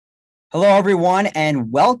Hello, everyone,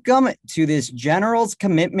 and welcome to this General's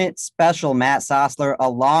Commitment Special. Matt Sosler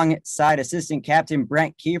alongside Assistant Captain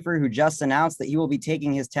Brent Keefer, who just announced that he will be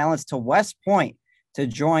taking his talents to West Point to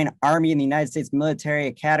join Army in the United States Military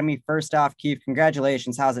Academy. First off, Keith,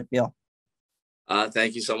 congratulations. How's it feel?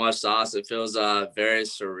 Thank you so much, Sauce. It feels very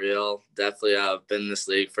surreal. Definitely been in this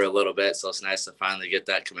league for a little bit, so it's nice to finally get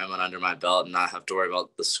that commitment under my belt and not have to worry about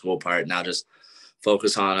the school part. Now just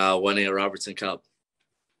focus on winning a Robertson Cup.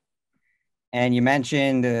 And you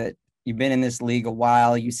mentioned you've been in this league a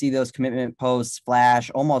while. You see those commitment posts flash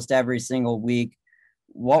almost every single week.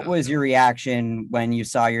 What was your reaction when you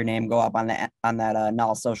saw your name go up on that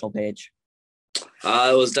Null social page?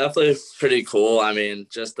 It was definitely pretty cool. I mean,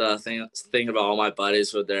 just thinking about all my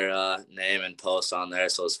buddies with their name and posts on there.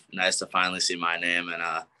 So it's nice to finally see my name and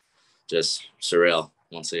just surreal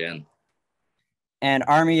once again. And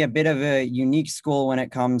Army, a bit of a unique school when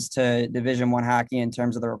it comes to Division I hockey in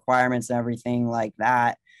terms of the requirements and everything like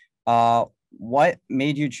that. What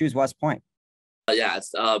made you choose West Point? Yeah,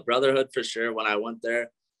 it's brotherhood for sure. When I went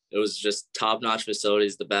there, it was just top-notch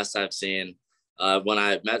facilities, the best I've seen. When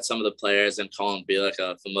I met some of the players and Colin be like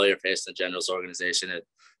a familiar face in the Generals organization, it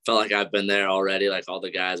felt like I've been there already. Like all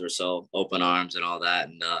the guys were so open arms and all that.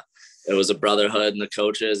 And it was a brotherhood, and the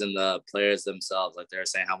coaches and the players themselves, like they're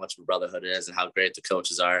saying how much of a brotherhood it is and how great the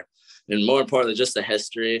coaches are. And more importantly, just the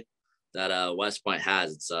history that West Point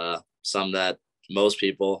has. It's some that most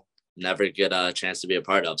people never get a chance to be a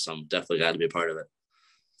part of. So I'm definitely glad to be a part of it.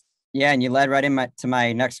 Yeah, and you led right to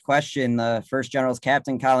my next question. The first Generals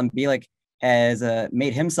captain, Colin Bielik, has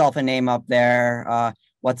made himself a name up there.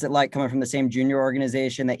 What's it like coming from the same junior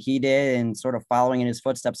organization that he did and sort of following in his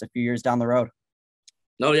footsteps a few years down the road?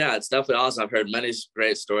 No, yeah, it's definitely awesome. I've heard many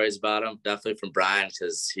great stories about him, definitely from Brian,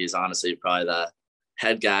 because he's honestly probably the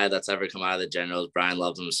head guy that's ever come out of the Generals. Brian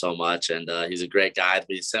loves him so much, and he's a great guy.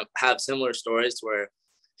 We have similar stories to where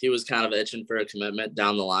he was kind of itching for a commitment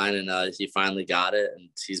down the line, and he finally got it, and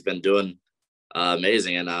he's been doing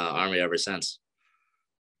amazing in Army ever since.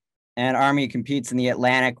 And Army competes in the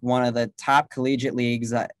Atlantic, one of the top collegiate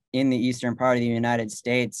leagues in the eastern part of the United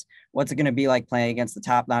States. What's it going to be like playing against the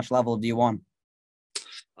top-notch level of D1?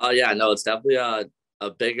 Yeah, no, it's definitely a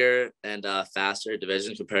bigger and faster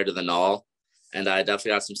division compared to the Null. And I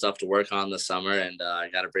definitely got some stuff to work on this summer, and I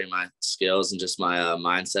got to bring my skills and just my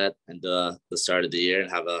mindset into the start of the year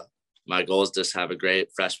and my goal is just have a great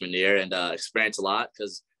freshman year and experience a lot,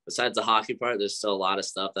 because besides the hockey part, there's still a lot of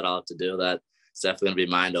stuff that I'll have to do that it's definitely going to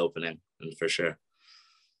be mind opening, and for sure.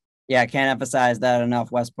 Yeah, I can't emphasize that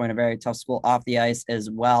enough. West Point, a very tough school off the ice as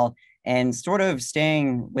well. And sort of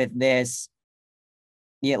staying with this,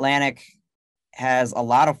 the Atlantic has a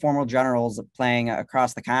lot of former Generals playing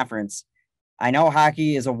across the conference. I know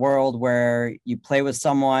hockey is a world where you play with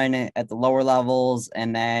someone at the lower levels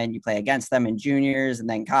and then you play against them in juniors and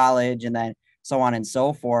then college and then so on and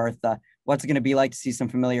so forth. What's it going to be like to see some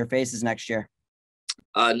familiar faces next year?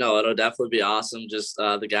 No, it'll definitely be awesome. Just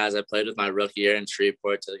the guys I played with my rookie year in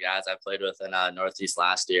Shreveport to the guys I played with in Northeast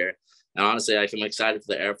last year. And honestly, I'm excited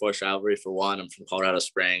for the Air Force rivalry for one. I'm from Colorado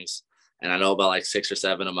Springs, and I know about like 6 or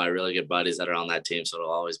 7 of my really good buddies that are on that team. So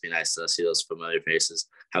it'll always be nice to see those familiar faces,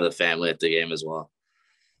 have the family at the game as well.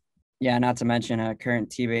 Yeah, not to mention current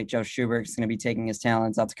teammate Joe Schubert is going to be taking his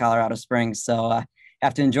talents out to Colorado Springs. So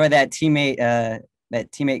have to enjoy that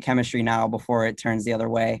teammate chemistry now before it turns the other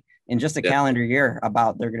way in just a calendar year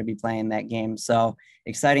about they're going to be playing that game. So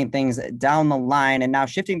exciting things down the line. And now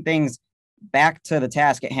shifting things back to the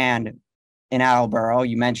task at hand in Attleboro,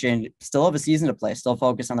 you mentioned still have a season to play, still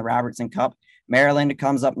focus on the Robertson Cup. Maryland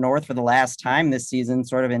comes up north for the last time this season,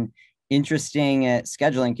 sort of an interesting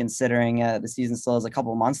scheduling considering the season still has a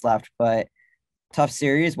couple of months left, but tough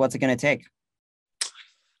series. What's it going to take?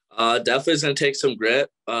 Definitely is going to take some grit.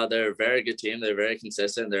 They're a very good team. They're very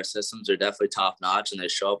consistent. Their systems are definitely top notch, and they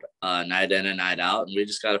show up night in and night out. And we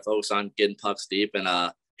just got to focus on getting pucks deep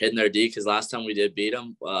and hitting their D, because last time we did beat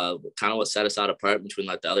them, kind of what set us out apart between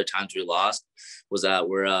like the other times we lost was that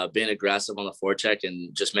we're being aggressive on the forecheck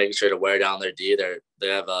and just making sure to wear down their D. They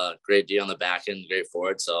have a great D on the back end, great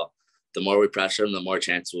forward. So the more we pressure them, the more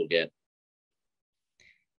chances we'll get.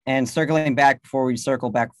 And circling back before we circle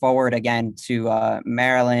back forward again to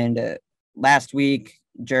Maryland, last week,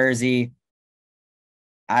 Jersey,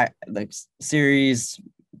 the series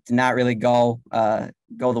did not really go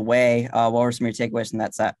the way. What were some of your takeaways from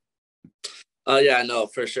that set? Yeah, no,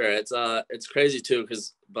 for sure. It's crazy too,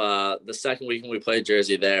 because the second week when we played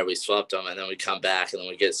Jersey there, we swept them, and then we come back and then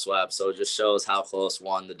we get swept. So it just shows how close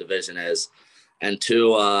one, the division is. And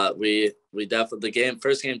two, we definitely,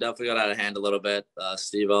 first game definitely got out of hand a little bit.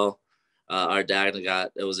 Steve-O Our dad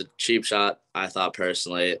it was a cheap shot, I thought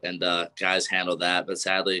personally, and guys handled that. But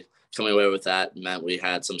sadly, coming away with that meant we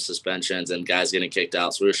had some suspensions and guys getting kicked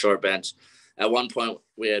out. So we were short bench. At one point,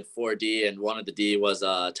 we had 4D, and one of the D was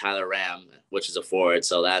Tyler Ram, which is a forward.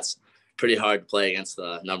 So that's pretty hard to play against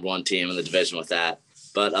the number one team in the division with that.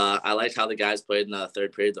 But I liked how the guys played in the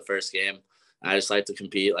third period, the first game. I just like to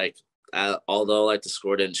compete. Although the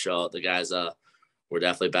score didn't show, the guys were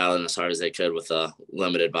definitely battling as hard as they could with the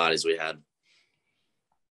limited bodies we had.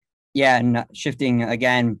 Yeah, and shifting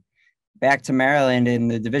again back to Maryland in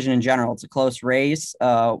the division in general, it's a close race.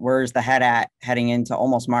 Where's the head at heading into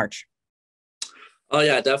almost March? Oh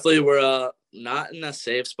yeah, definitely. We're not in a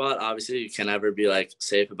safe spot. Obviously, you can never be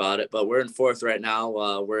safe about it, but we're in fourth right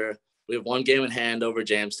now. We have one game in hand over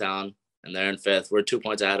Jamestown, and they're in fifth. We're 2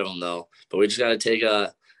 points ahead of them though, but we just got to take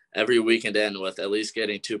every weekend in with at least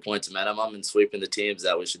getting 2 points minimum and sweeping the teams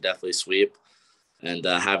that we should definitely sweep. And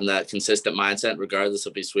having that consistent mindset, regardless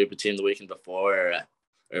if we sweep a team the weekend before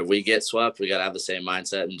or we get swept, we got to have the same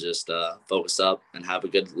mindset and just focus up and have a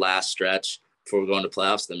good last stretch before we go into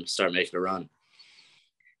playoffs, then start making a run.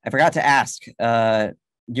 I forgot to ask,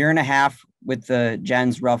 year and a half with the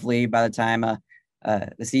Gens roughly by the time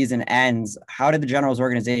the season ends. How did the Generals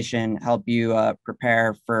organization help you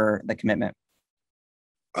prepare for the commitment?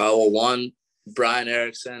 One, Brian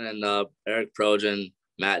Erickson and Eric Projan,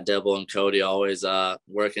 Matt Dibble, and Cody always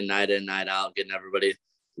working night in, night out, getting everybody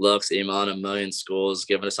looks, emailing a million schools,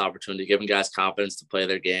 giving us opportunity, giving guys confidence to play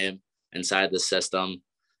their game inside the system.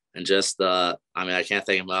 And just, I can't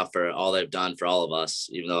thank them enough for all they've done for all of us,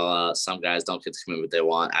 even though some guys don't get to commit what they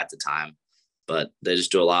want at the time. But they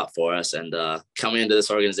just do a lot for us. And coming into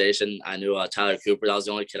this organization, I knew Tyler Cooper. That was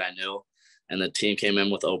the only kid I knew. And the team came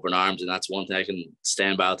in with open arms. And that's one thing I can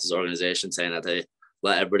stand by with this organization, saying that they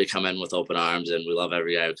let everybody come in with open arms. And we love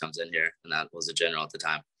every guy who comes in here. And that was a general at the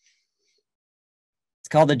time. It's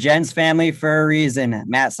called the Gens family for a reason.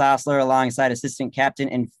 Matt Sosler alongside assistant captain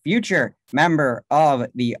and future member of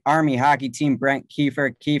the Army hockey team, Brent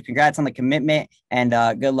Keefer. Keith, congrats on the commitment and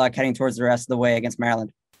good luck heading towards the rest of the way against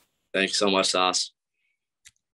Maryland. Thanks so much, Sauce.